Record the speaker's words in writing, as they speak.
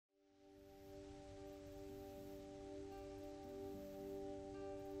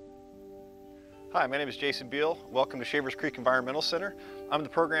Hi, my name is Jason Beal. Welcome to Shavers Creek Environmental Center. I'm the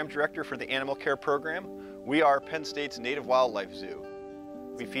program director for the Animal Care program. We are Penn State's native wildlife zoo.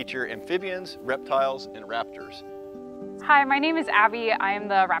 We feature amphibians, reptiles, and raptors. Hi, my name is Abby. I am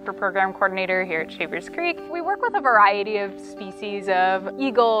the Raptor Program Coordinator here at Shavers Creek. We work with a variety of species of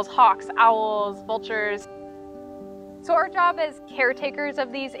eagles, hawks, owls, vultures. So our job as caretakers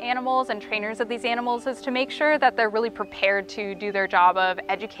of these animals and trainers of these animals is to make sure that they're really prepared to do their job of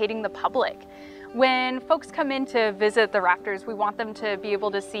educating the public. When folks come in to visit the raptors, we want them to be able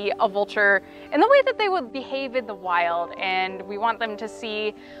to see a vulture in the way that they would behave in the wild, and we want them to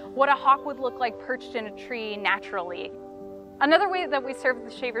see what a hawk would look like perched in a tree naturally. Another way that we serve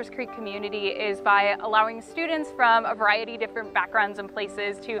the Shavers Creek community is by allowing students from a variety of different backgrounds and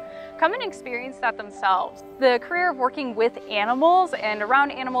places to come and experience that themselves. The career of working with animals and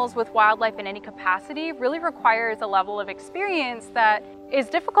around animals with wildlife in any capacity really requires a level of experience that is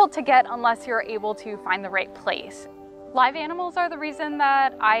difficult to get unless you're able to find the right place. Live animals are the reason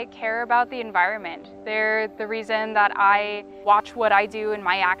that I care about the environment. They're the reason that I watch what I do in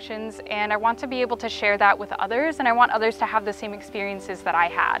my actions, and I want to be able to share that with others, and I want others to have the same experiences that I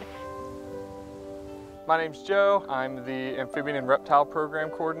had. My name's Joe. I'm the Amphibian and Reptile Program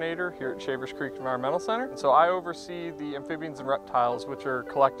Coordinator here at Shavers Creek Environmental Center. And so I oversee the amphibians and reptiles, which are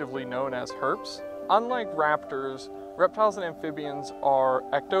collectively known as herps. Unlike raptors, reptiles and amphibians are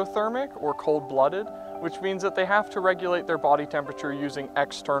ectothermic or cold-blooded, which means that they have to regulate their body temperature using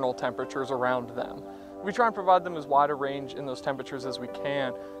external temperatures around them. We try and provide them as wide a range in those temperatures as we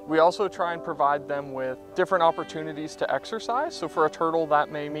can. We also try and provide them with different opportunities to exercise. So for a turtle,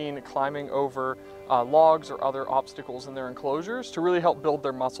 that may mean climbing over logs or other obstacles in their enclosures to really help build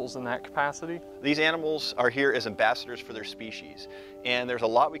their muscles in that capacity. These animals are here as ambassadors for their species, and there's a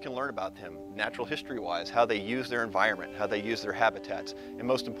lot we can learn about them, natural history-wise, how they use their environment, how they use their habitats, and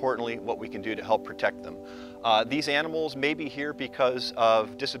most importantly, what we can do to help protect them. These animals may be here because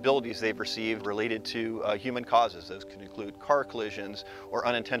of disabilities they've received related to human causes. Those could include car collisions or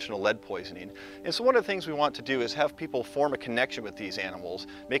unintentional lead poisoning. And so one of the things we want to do is have people form a connection with these animals,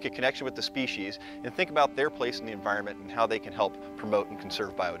 make a connection with the species, and think about their place in the environment and how they can help promote and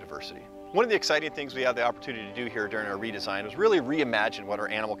conserve biodiversity. One of the exciting things we had the opportunity to do here during our redesign was really reimagine what our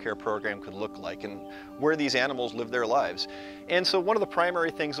animal care program could look like and where these animals live their lives. And so one of the primary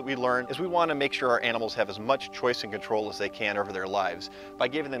things that we learned is we want to make sure our animals have as much choice and control as they can over their lives. By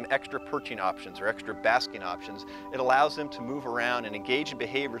giving them extra perching options or extra basking options, it allows them to move around and engage in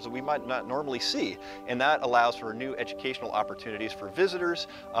behaviors that we might not normally see. And that allows for new educational opportunities for visitors,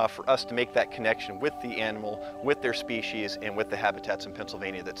 for us to make that connection with the animal, with their species, and with the habitats in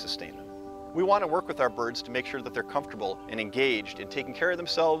Pennsylvania that sustain them. We want to work with our birds to make sure that they're comfortable and engaged in taking care of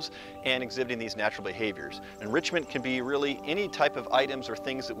themselves and exhibiting these natural behaviors. Enrichment can be really any type of items or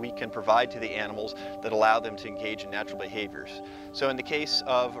things that we can provide to the animals that allow them to engage in natural behaviors. So in the case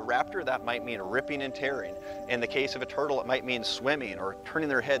of a raptor, that might mean ripping and tearing. In the case of a turtle, it might mean swimming or turning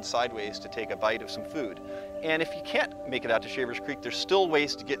their head sideways to take a bite of some food. And if you can't make it out to Shavers Creek, there's still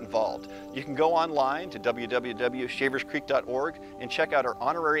ways to get involved. You can go online to www.shaverscreek.org and check out our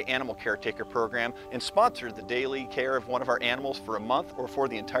Honorary Animal Caretaker program and sponsor the daily care of one of our animals for a month or for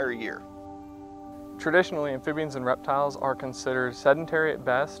the entire year. Traditionally, amphibians and reptiles are considered sedentary at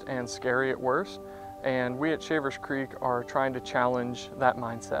best and scary at worst, and we at Shavers Creek are trying to challenge that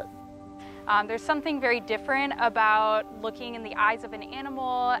mindset. There's something very different about looking in the eyes of an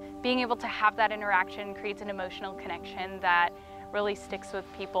animal. Being able to have that interaction creates an emotional connection that really sticks with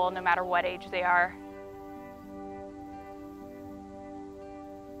people no matter what age they are.